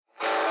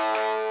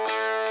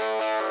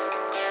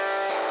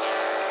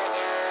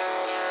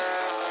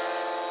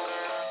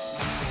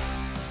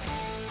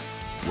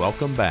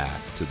Welcome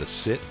back to the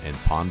Sit and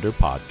Ponder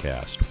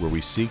podcast, where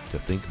we seek to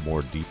think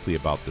more deeply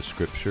about the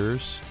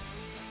Scriptures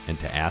and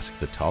to ask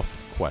the tough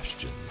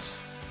questions.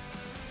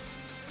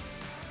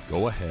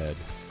 Go ahead,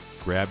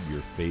 grab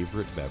your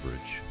favorite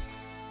beverage,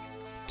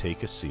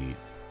 take a seat,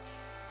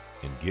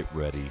 and get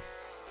ready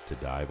to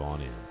dive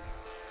on in.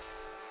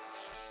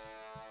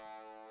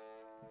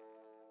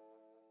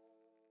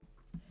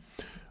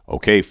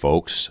 Okay,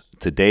 folks,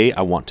 today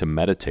I want to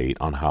meditate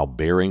on how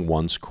bearing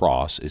one's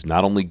cross is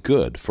not only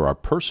good for our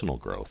personal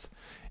growth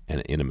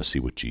and intimacy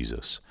with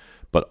Jesus,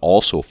 but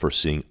also for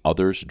seeing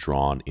others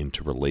drawn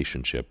into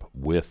relationship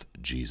with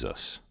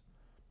Jesus.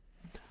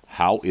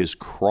 How is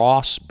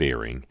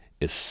cross-bearing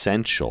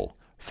essential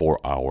for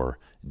our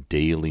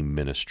daily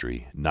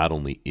ministry, not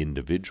only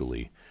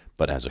individually,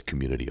 but as a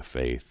community of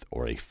faith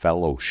or a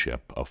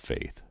fellowship of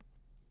faith?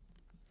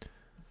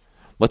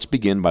 Let's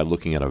begin by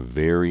looking at a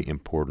very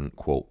important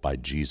quote by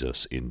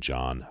Jesus in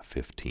John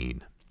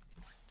 15.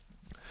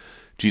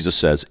 Jesus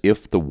says,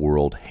 "If the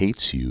world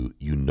hates you,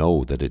 you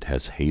know that it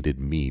has hated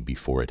me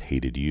before it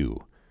hated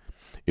you.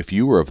 If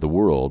you were of the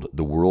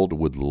world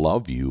would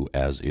love you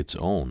as its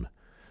own.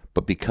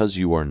 But because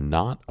you are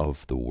not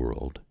of the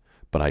world,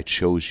 but I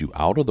chose you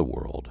out of the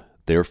world,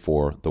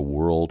 therefore the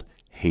world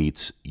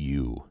hates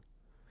you.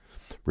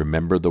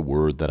 Remember the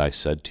word that I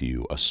said to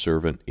you, a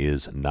servant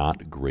is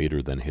not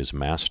greater than his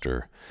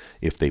master.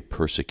 If they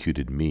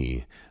persecuted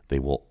me, they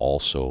will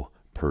also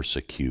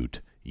persecute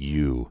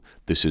you."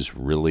 This is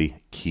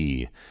really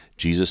key.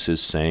 Jesus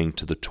is saying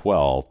to the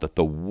 12 that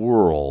the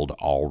world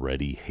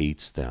already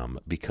hates them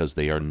because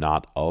they are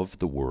not of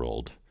the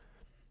world.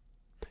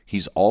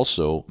 He's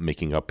also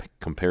making a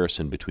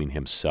comparison between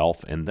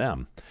himself and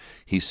them.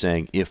 He's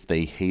saying, if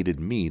they hated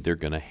me, they're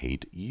going to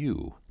hate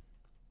you.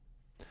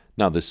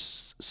 Now,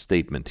 this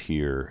statement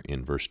here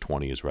in verse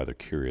 20 is rather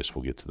curious.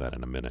 We'll get to that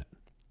in a minute.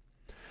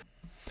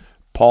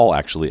 Paul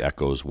actually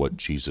echoes what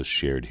Jesus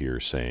shared here,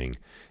 saying,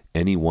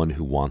 anyone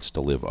who wants to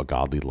live a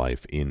godly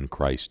life in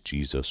Christ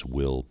Jesus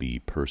will be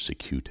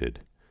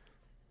persecuted.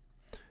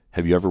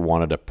 Have you ever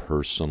wanted a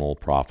personal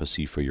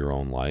prophecy for your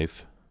own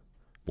life?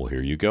 Well,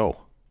 here you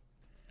go.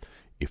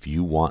 If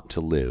you want to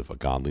live a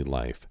godly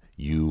life,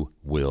 you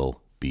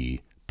will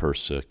be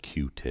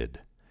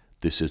persecuted.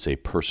 This is a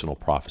personal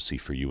prophecy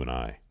for you and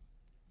I.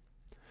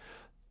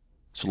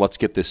 So let's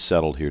get this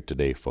settled here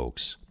today,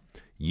 folks.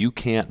 You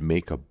can't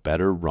make a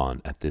better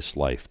run at this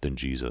life than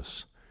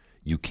Jesus.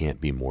 You can't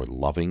be more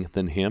loving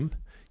than him.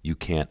 You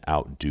can't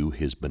outdo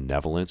his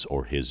benevolence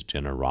or his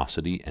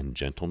generosity and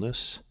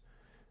gentleness.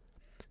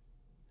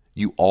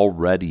 You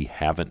already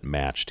haven't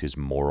matched his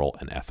moral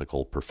and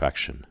ethical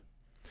perfection.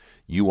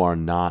 You are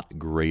not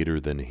greater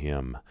than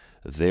him.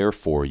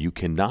 Therefore, you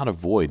cannot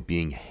avoid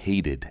being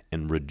hated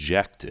and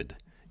rejected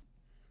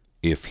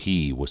if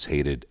he was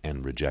hated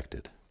and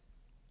rejected.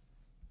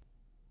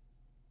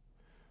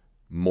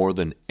 More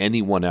than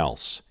anyone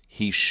else,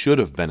 he should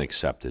have been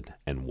accepted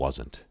and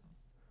wasn't.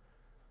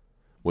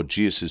 What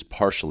Jesus is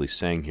partially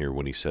saying here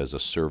when he says a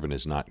servant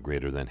is not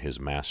greater than his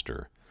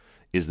master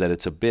is that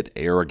it's a bit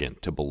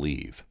arrogant to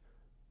believe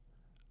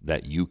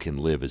that you can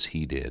live as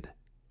he did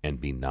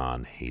and be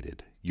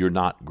non-hated. You're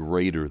not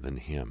greater than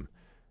him.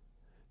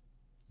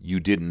 You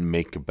didn't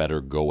make a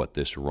better go at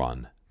this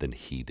run than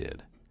he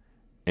did.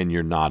 And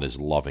you're not as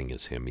loving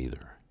as him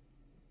either.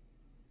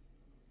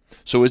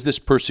 So is this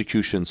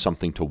persecution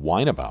something to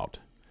whine about?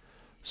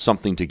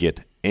 Something to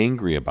get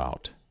angry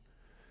about?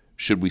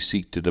 Should we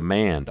seek to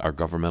demand our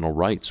governmental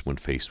rights when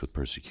faced with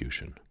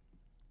persecution?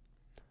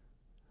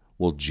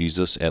 Well,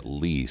 Jesus at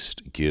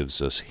least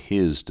gives us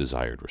his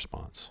desired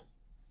response.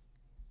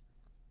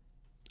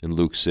 In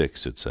Luke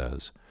 6 it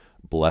says,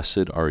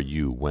 "Blessed are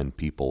you when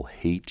people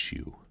hate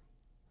you,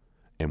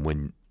 and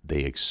when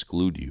they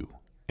exclude you,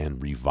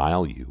 and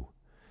revile you,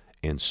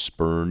 and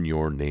spurn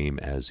your name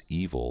as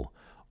evil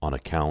on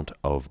account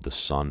of the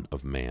Son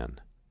of Man.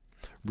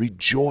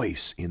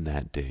 Rejoice in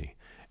that day,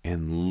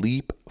 and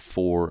leap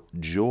for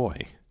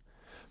joy.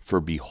 For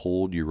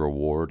behold, your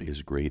reward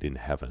is great in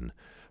heaven,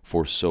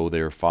 for so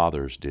their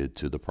fathers did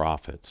to the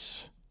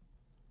prophets."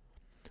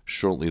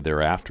 Shortly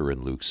thereafter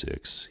in Luke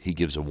 6, he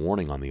gives a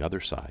warning on the other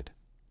side.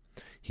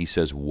 He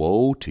says,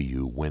 "Woe to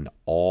you when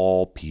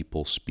all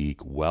people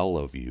speak well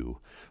of you,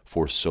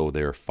 for so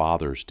their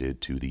fathers did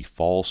to the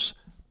false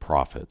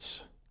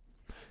prophets."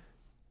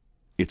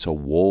 It's a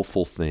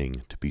woeful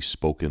thing to be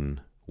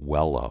spoken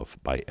well of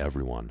by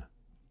everyone.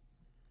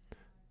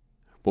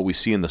 What we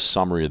see in the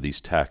summary of these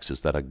texts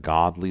is that a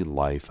godly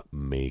life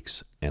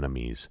makes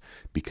enemies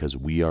because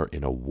we are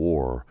in a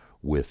war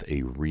with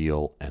a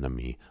real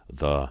enemy,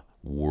 the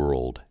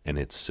world and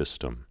its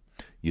system.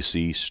 You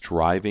see,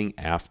 striving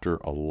after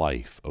a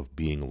life of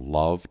being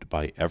loved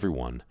by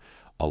everyone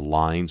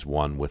aligns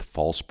one with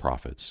false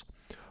prophets,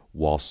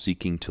 while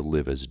seeking to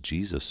live as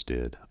Jesus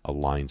did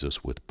aligns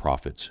us with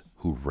prophets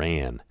who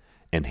ran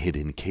and hid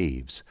in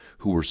caves,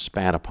 who were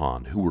spat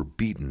upon, who were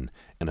beaten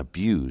and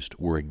abused,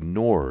 were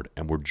ignored,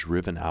 and were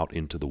driven out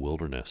into the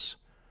wilderness.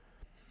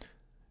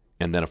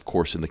 And then, of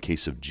course, in the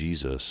case of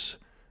Jesus,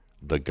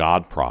 the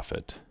God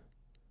prophet,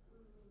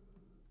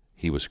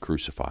 he was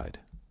crucified.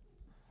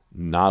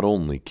 Not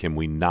only can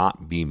we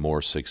not be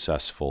more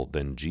successful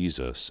than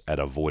Jesus at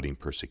avoiding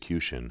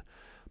persecution,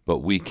 but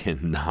we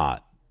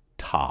cannot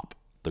top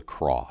the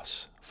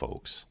cross,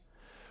 folks.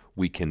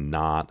 We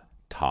cannot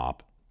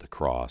top the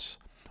cross.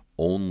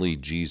 Only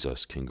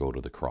Jesus can go to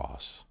the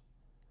cross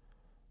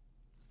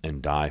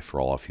and die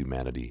for all of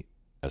humanity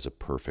as a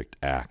perfect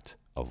act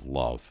of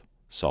love,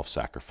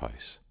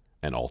 self-sacrifice,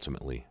 and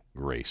ultimately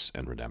grace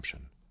and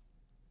redemption.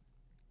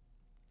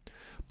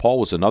 Paul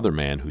was another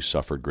man who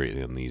suffered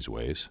greatly in these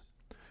ways.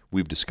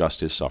 We've discussed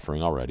his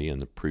suffering already in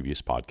the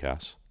previous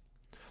podcasts.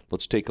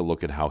 Let's take a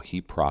look at how he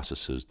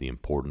processes the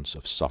importance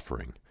of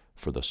suffering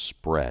for the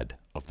spread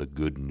of the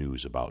good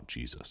news about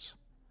Jesus.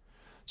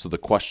 So the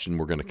question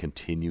we're going to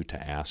continue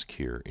to ask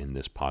here in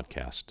this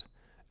podcast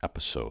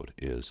episode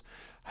is,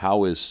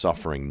 how is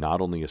suffering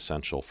not only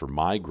essential for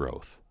my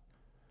growth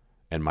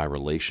and my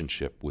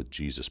relationship with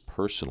Jesus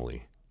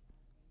personally,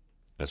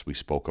 as we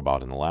spoke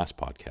about in the last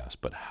podcast,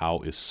 but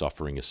how is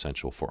suffering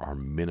essential for our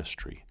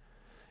ministry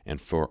and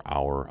for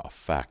our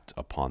effect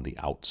upon the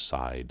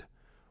outside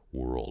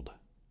world?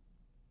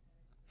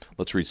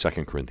 Let's read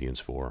 2 Corinthians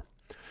 4.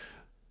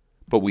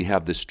 But we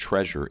have this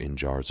treasure in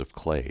jars of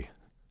clay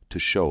to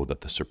show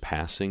that the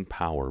surpassing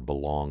power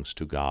belongs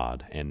to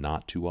God and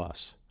not to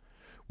us.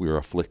 We are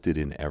afflicted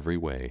in every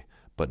way,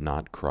 but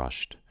not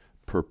crushed,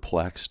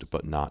 perplexed,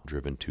 but not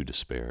driven to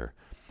despair,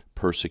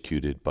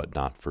 persecuted, but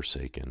not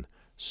forsaken,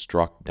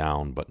 struck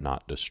down, but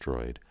not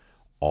destroyed,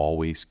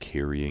 always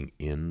carrying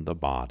in the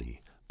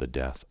body the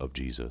death of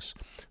Jesus,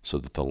 so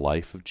that the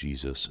life of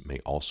Jesus may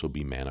also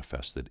be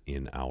manifested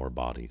in our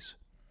bodies.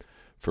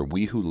 For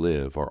we who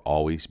live are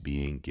always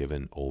being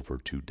given over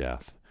to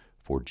death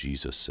for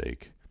Jesus'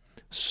 sake,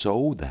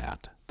 so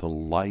that the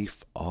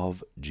life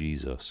of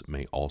Jesus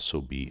may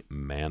also be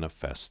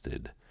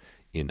manifested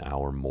in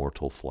our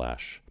mortal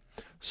flesh.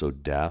 So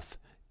death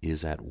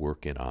is at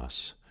work in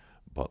us,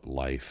 but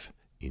life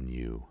in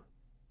you.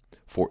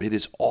 For it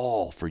is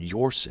all for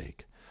your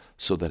sake,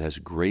 so that as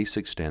grace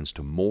extends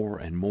to more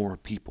and more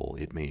people,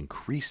 it may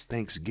increase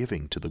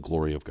thanksgiving to the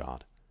glory of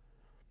God.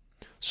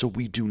 So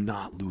we do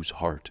not lose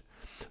heart.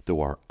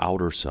 Though our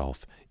outer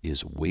self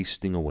is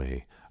wasting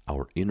away,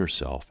 our inner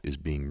self is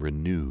being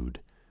renewed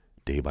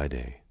day by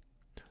day.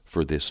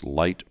 For this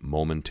light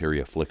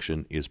momentary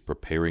affliction is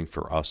preparing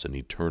for us an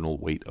eternal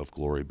weight of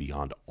glory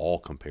beyond all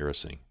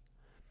comparison,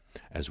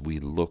 as we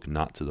look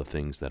not to the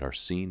things that are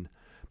seen,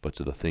 but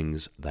to the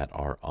things that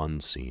are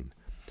unseen.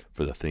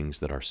 For the things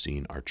that are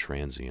seen are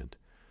transient,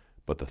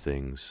 but the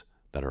things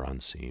that are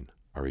unseen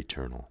are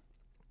eternal.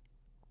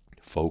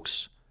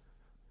 Folks,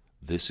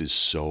 this is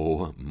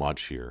so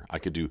much here. I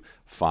could do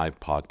 5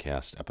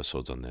 podcast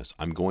episodes on this.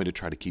 I'm going to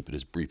try to keep it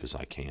as brief as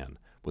I can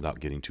without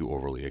getting too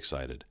overly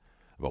excited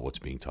about what's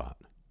being taught.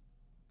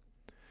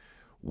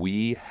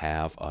 We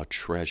have a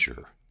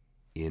treasure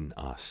in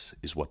us,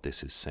 is what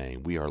this is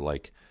saying. We are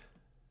like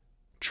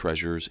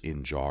treasures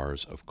in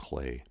jars of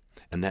clay.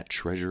 And that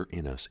treasure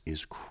in us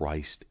is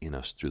Christ in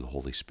us through the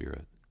Holy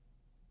Spirit.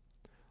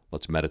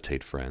 Let's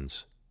meditate,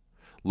 friends.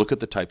 Look at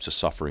the types of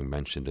suffering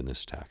mentioned in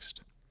this text.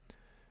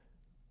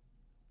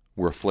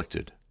 We're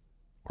afflicted,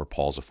 or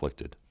Paul's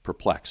afflicted,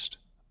 perplexed,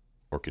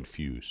 or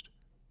confused,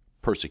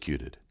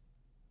 persecuted.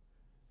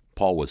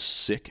 Paul was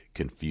sick,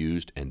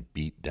 confused, and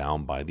beat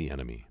down by the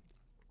enemy.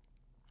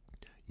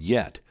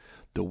 Yet,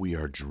 though we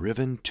are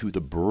driven to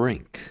the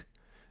brink,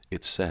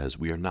 it says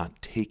we are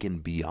not taken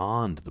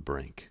beyond the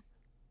brink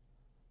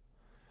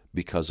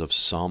because of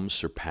some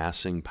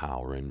surpassing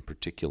power, in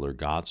particular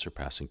God's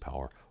surpassing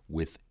power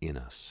within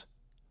us.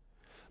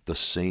 The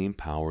same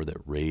power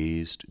that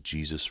raised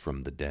Jesus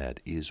from the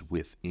dead is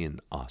within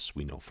us,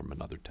 we know from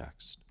another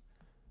text.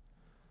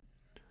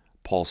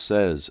 Paul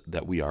says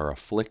that we are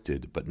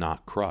afflicted but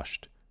not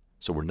crushed.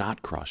 So we're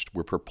not crushed.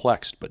 We're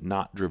perplexed but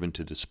not driven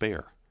to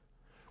despair.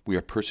 We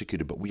are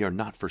persecuted but we are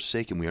not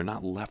forsaken. We are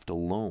not left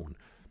alone.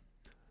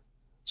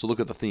 So look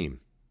at the theme.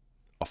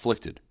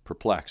 Afflicted,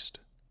 perplexed,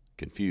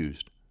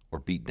 confused, or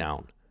beat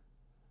down.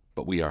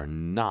 But we are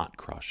not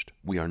crushed.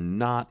 We are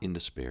not in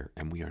despair,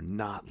 and we are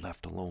not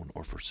left alone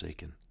or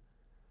forsaken.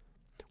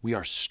 We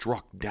are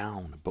struck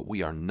down, but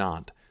we are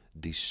not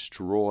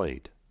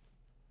destroyed.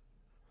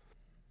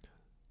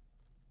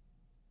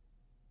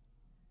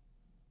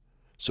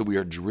 So we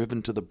are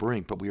driven to the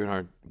brink, but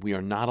we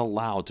are not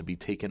allowed to be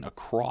taken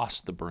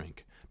across the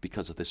brink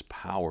because of this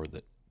power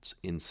that's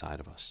inside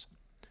of us.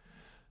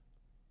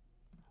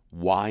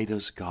 Why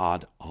does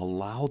God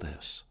allow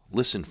this?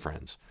 Listen,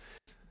 friends,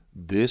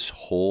 this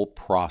whole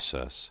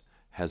process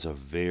has a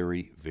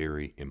very,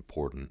 very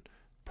important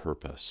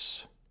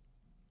purpose.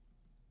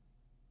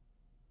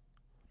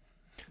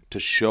 To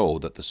show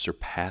that the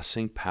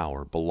surpassing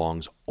power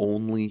belongs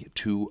only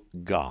to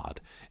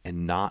God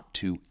and not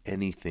to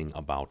anything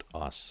about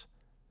us.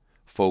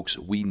 Folks,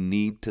 we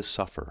need to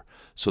suffer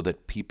so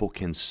that people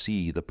can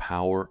see the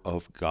power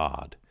of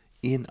God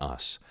in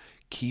us,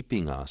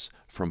 keeping us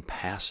from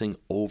passing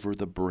over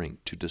the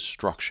brink to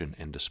destruction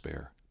and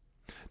despair.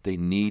 They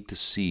need to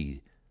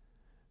see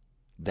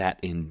that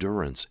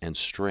endurance and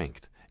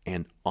strength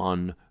and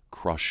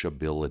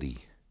uncrushability.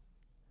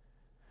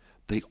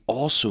 They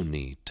also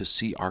need to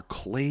see our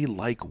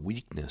clay-like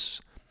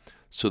weakness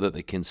so that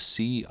they can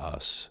see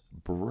us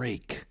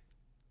break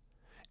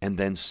and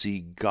then see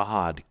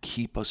God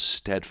keep us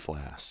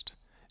steadfast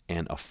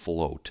and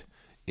afloat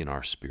in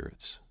our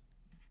spirits.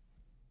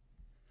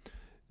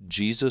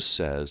 Jesus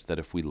says that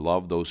if we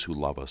love those who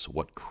love us,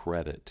 what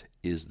credit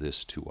is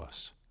this to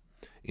us?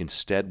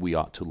 Instead, we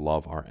ought to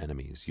love our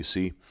enemies. You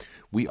see,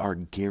 we are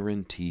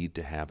guaranteed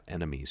to have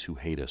enemies who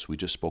hate us. We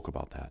just spoke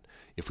about that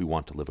if we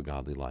want to live a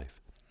godly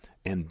life.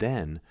 And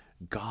then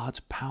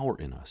God's power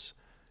in us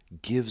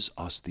gives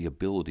us the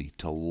ability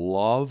to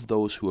love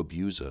those who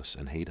abuse us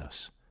and hate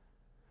us.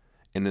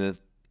 And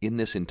in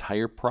this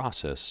entire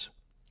process,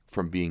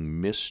 from being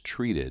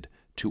mistreated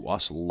to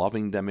us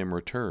loving them in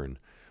return,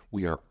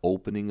 we are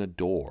opening a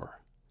door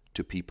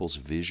to people's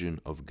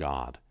vision of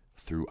God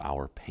through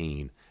our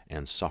pain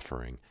and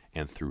suffering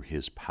and through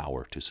His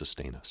power to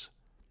sustain us.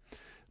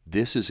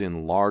 This is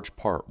in large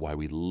part why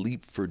we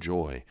leap for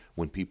joy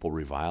when people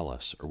revile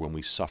us or when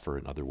we suffer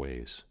in other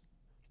ways.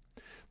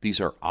 These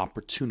are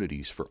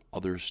opportunities for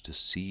others to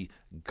see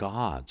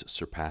God's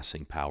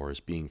surpassing power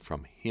as being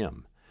from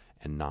Him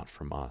and not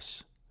from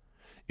us.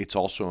 It's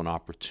also an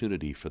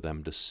opportunity for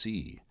them to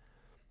see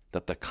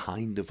that the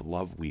kind of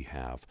love we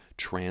have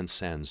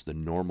transcends the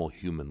normal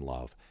human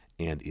love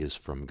and is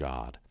from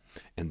God.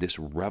 And this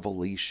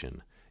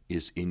revelation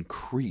is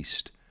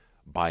increased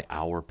by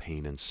our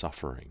pain and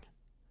suffering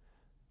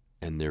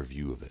and their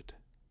view of it.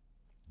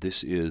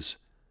 This is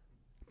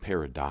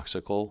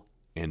paradoxical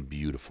and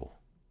beautiful.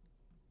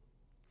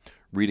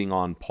 Reading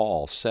on,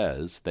 Paul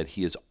says that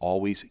he is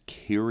always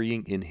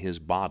carrying in his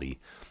body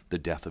the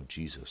death of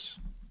Jesus.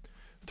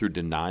 Through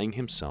denying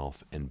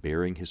himself and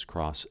bearing his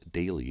cross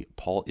daily,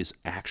 Paul is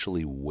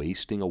actually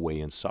wasting away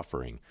in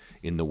suffering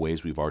in the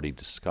ways we've already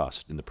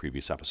discussed in the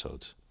previous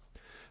episodes.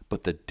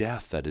 But the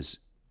death that is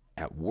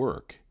at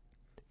work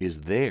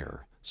is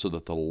there so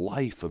that the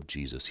life of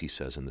Jesus, he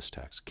says in this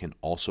text, can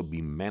also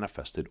be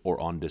manifested or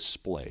on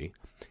display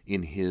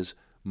in his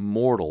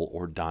mortal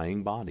or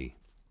dying body.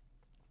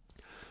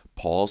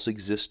 Paul's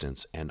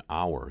existence and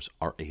ours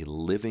are a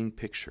living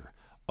picture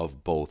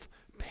of both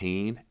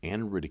pain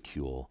and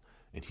ridicule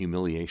and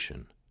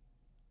humiliation,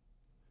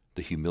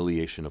 the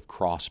humiliation of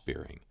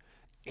cross-bearing.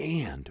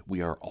 And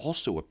we are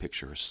also a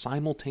picture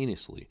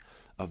simultaneously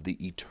of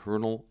the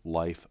eternal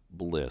life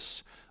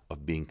bliss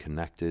of being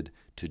connected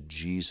to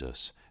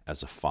Jesus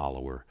as a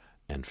follower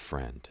and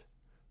friend.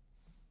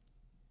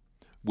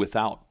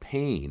 Without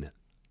pain,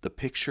 the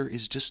picture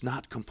is just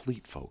not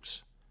complete,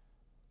 folks.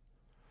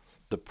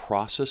 The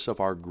process of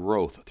our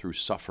growth through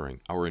suffering,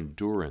 our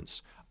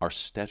endurance, our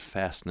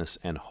steadfastness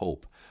and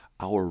hope,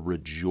 our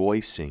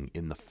rejoicing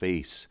in the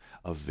face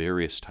of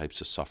various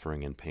types of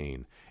suffering and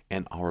pain,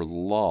 and our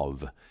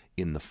love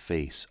in the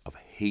face of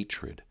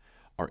hatred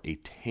are a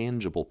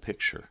tangible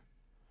picture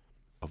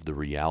of the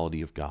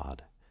reality of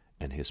God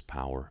and His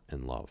power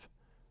and love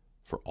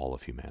for all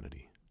of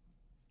humanity.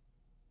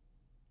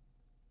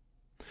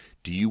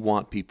 Do you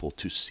want people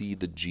to see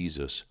the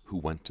Jesus who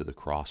went to the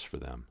cross for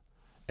them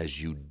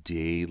as you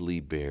daily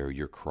bear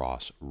your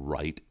cross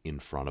right in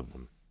front of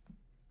them?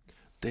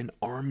 Then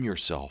arm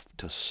yourself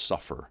to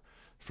suffer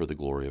for the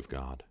glory of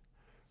God.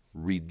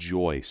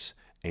 Rejoice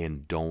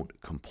and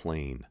don't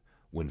complain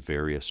when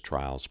various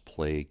trials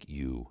plague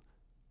you.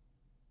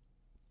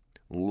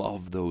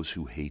 Love those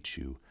who hate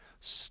you.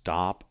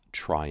 Stop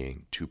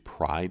trying to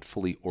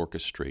pridefully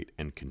orchestrate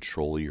and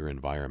control your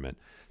environment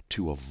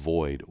to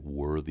avoid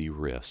worthy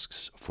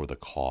risks for the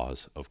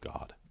cause of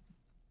God.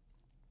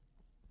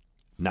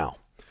 Now,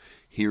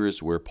 here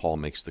is where Paul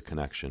makes the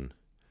connection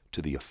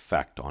to the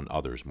effect on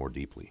others more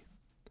deeply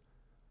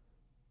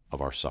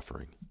of our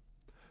suffering.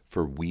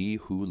 For we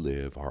who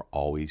live are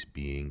always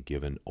being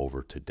given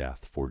over to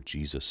death for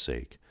Jesus'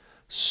 sake,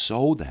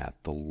 so that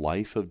the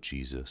life of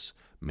Jesus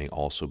may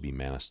also be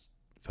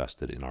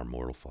manifested in our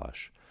mortal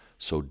flesh.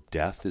 So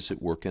death is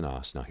at work in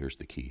us, now here's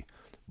the key,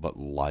 but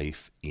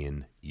life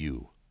in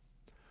you.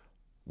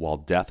 While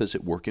death is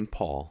at work in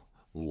Paul,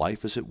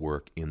 life is at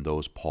work in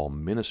those Paul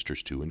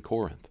ministers to in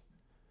Corinth.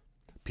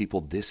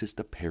 People, this is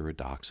the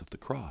paradox of the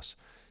cross.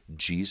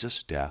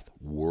 Jesus' death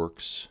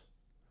works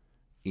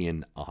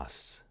in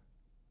us.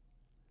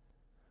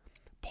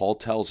 Paul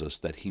tells us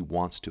that he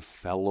wants to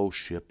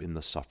fellowship in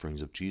the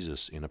sufferings of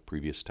Jesus in a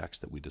previous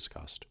text that we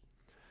discussed.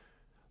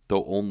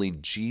 Though only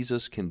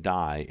Jesus can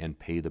die and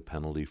pay the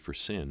penalty for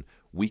sin,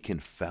 we can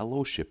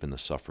fellowship in the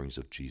sufferings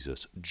of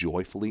Jesus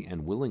joyfully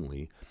and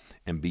willingly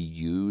and be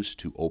used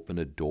to open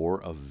a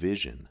door of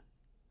vision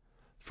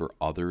for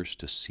others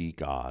to see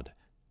God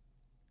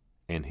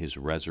and His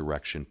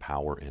resurrection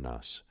power in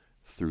us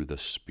through the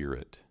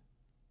Spirit,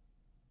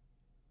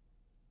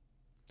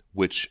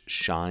 which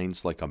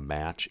shines like a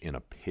match in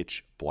a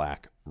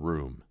pitch-black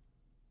room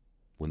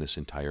when this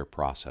entire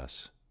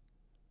process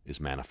is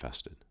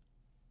manifested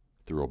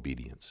through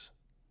obedience.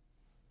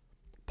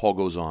 Paul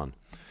goes on,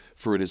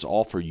 for it is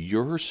all for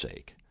your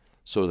sake,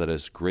 so that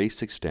as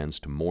grace extends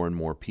to more and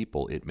more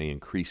people, it may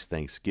increase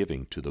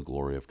thanksgiving to the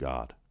glory of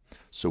God.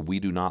 So we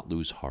do not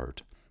lose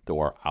heart. Though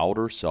our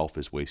outer self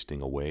is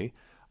wasting away,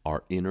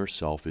 our inner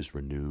self is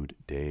renewed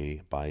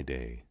day by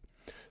day.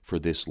 For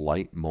this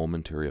light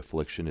momentary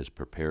affliction is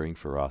preparing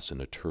for us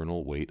an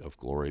eternal weight of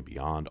glory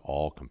beyond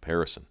all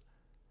comparison.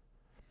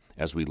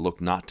 As we look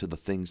not to the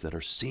things that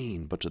are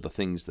seen, but to the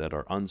things that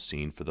are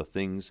unseen. For the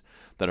things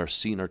that are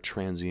seen are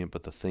transient,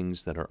 but the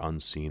things that are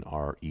unseen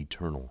are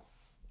eternal.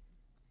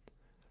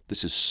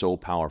 This is so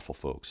powerful,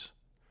 folks.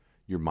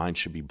 Your mind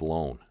should be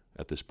blown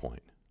at this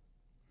point.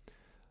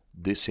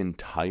 This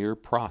entire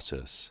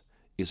process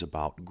is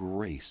about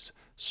grace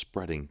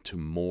spreading to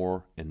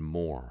more and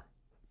more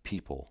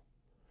people,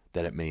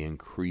 that it may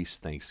increase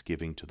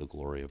thanksgiving to the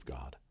glory of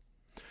God.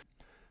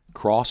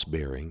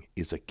 Cross-bearing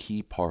is a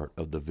key part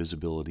of the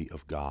visibility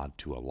of God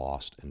to a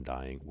lost and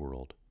dying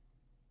world.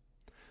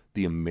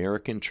 The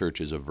American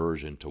church's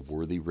aversion to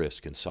worthy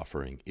risk and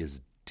suffering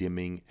is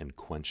dimming and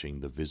quenching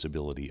the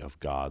visibility of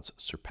God's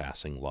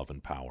surpassing love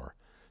and power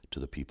to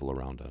the people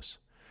around us.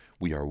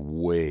 We are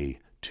way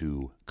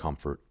too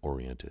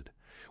comfort-oriented.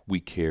 We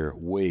care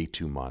way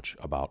too much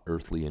about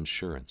earthly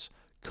insurance,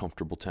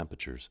 comfortable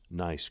temperatures,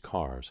 nice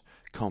cars,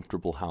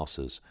 comfortable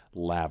houses,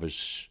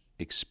 lavish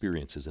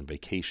experiences and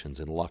vacations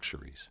and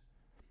luxuries.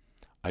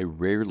 I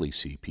rarely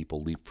see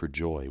people leap for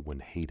joy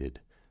when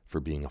hated for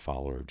being a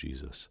follower of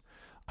Jesus.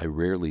 I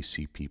rarely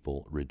see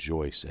people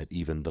rejoice at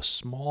even the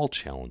small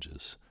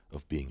challenges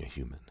of being a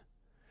human.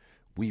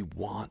 We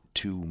want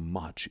too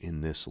much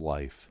in this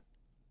life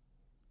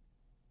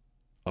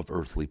of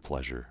earthly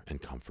pleasure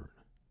and comfort.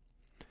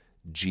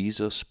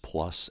 Jesus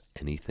plus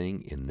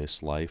anything in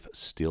this life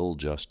still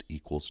just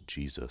equals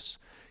Jesus.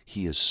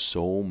 He is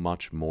so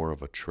much more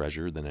of a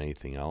treasure than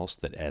anything else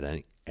that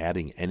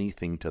adding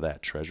anything to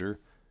that treasure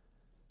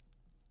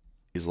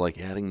is like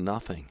adding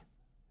nothing,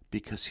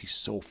 because he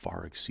so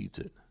far exceeds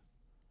it.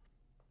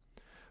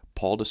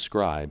 Paul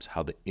describes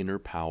how the inner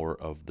power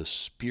of the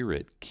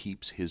Spirit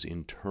keeps his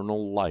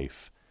internal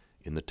life,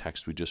 in the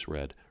text we just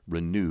read,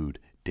 renewed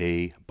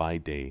day by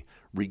day,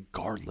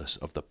 regardless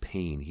of the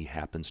pain he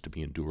happens to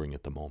be enduring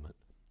at the moment.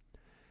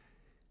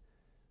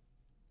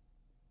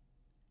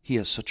 He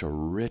has such a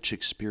rich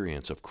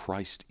experience of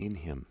Christ in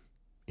him,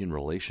 in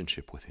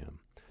relationship with him,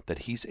 that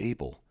he's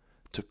able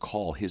to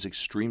call his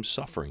extreme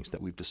sufferings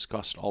that we've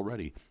discussed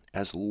already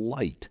as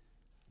light,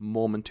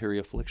 momentary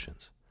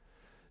afflictions.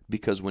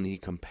 Because when he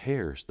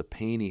compares the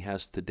pain he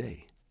has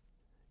today,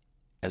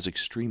 as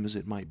extreme as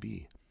it might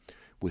be,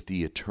 with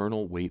the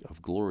eternal weight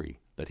of glory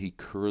that he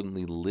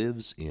currently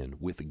lives in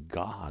with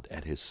God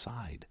at his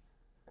side,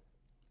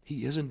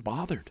 he isn't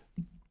bothered.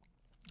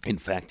 In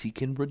fact, he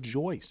can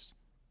rejoice.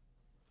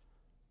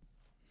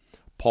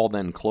 Paul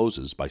then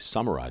closes by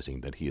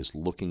summarizing that he is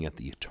looking at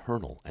the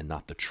eternal and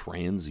not the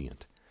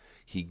transient.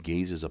 He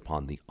gazes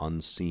upon the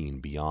unseen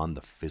beyond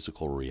the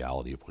physical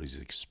reality of what he's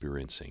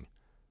experiencing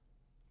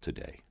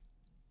today.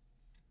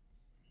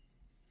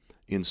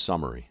 In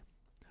summary,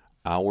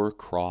 our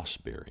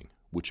cross-bearing,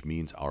 which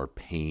means our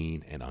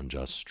pain and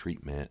unjust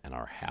treatment and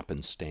our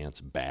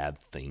happenstance bad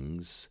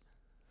things,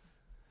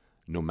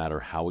 no matter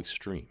how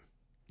extreme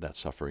that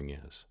suffering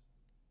is.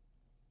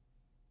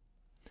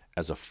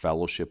 As a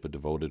fellowship of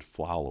devoted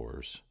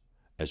followers,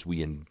 as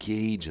we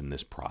engage in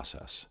this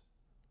process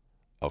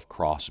of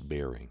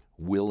cross-bearing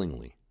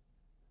willingly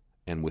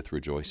and with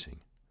rejoicing,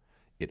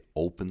 it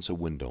opens a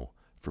window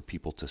for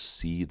people to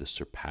see the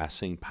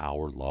surpassing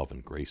power, love,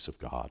 and grace of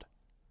God.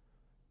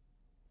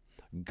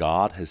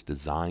 God has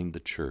designed the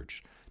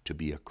church to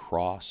be a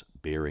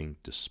cross-bearing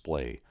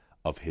display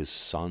of his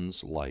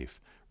Son's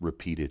life,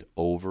 repeated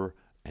over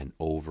and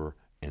over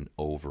and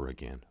over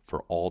again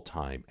for all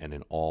time and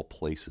in all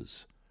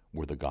places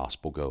where the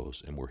gospel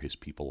goes and where his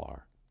people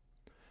are.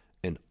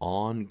 An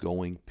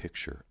ongoing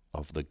picture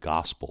of the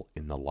gospel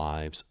in the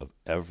lives of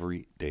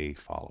everyday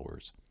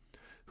followers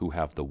who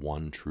have the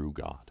one true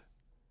God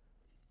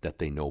that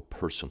they know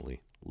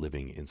personally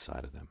living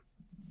inside of them.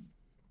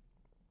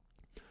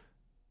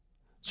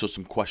 So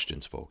some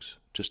questions, folks,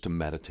 just to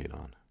meditate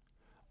on.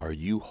 Are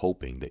you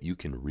hoping that you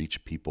can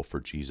reach people for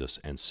Jesus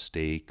and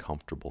stay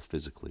comfortable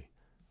physically,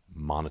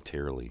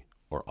 monetarily,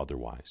 or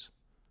otherwise?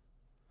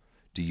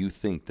 Do you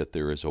think that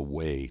there is a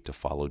way to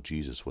follow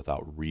Jesus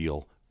without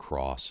real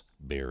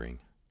cross-bearing?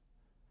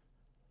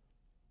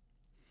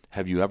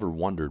 Have you ever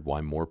wondered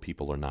why more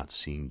people are not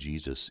seeing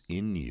Jesus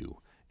in you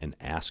and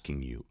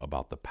asking you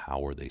about the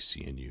power they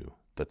see in you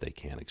that they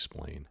can't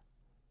explain?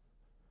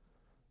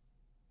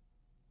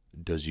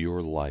 Does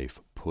your life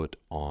put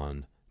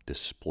on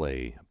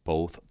display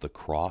both the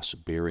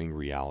cross-bearing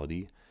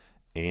reality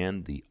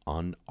and the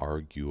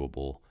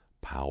unarguable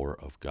power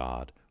of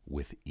God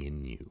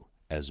within you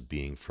as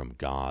being from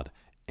God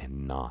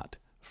and not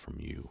from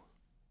you?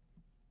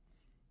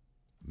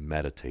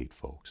 Meditate,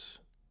 folks.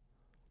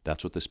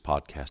 That's what this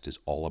podcast is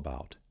all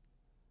about.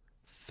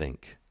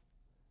 Think,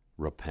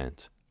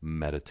 repent,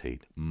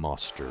 meditate,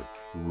 muster,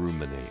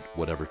 ruminate,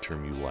 whatever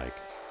term you like.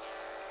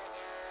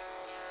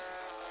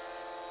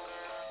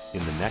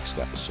 In the next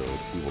episode,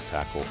 we will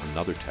tackle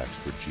another text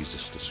where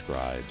Jesus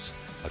describes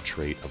a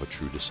trait of a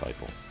true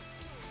disciple.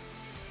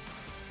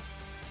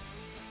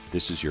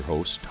 This is your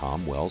host,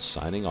 Tom Wells,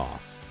 signing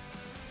off.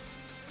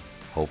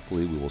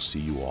 Hopefully, we will see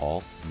you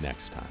all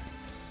next time.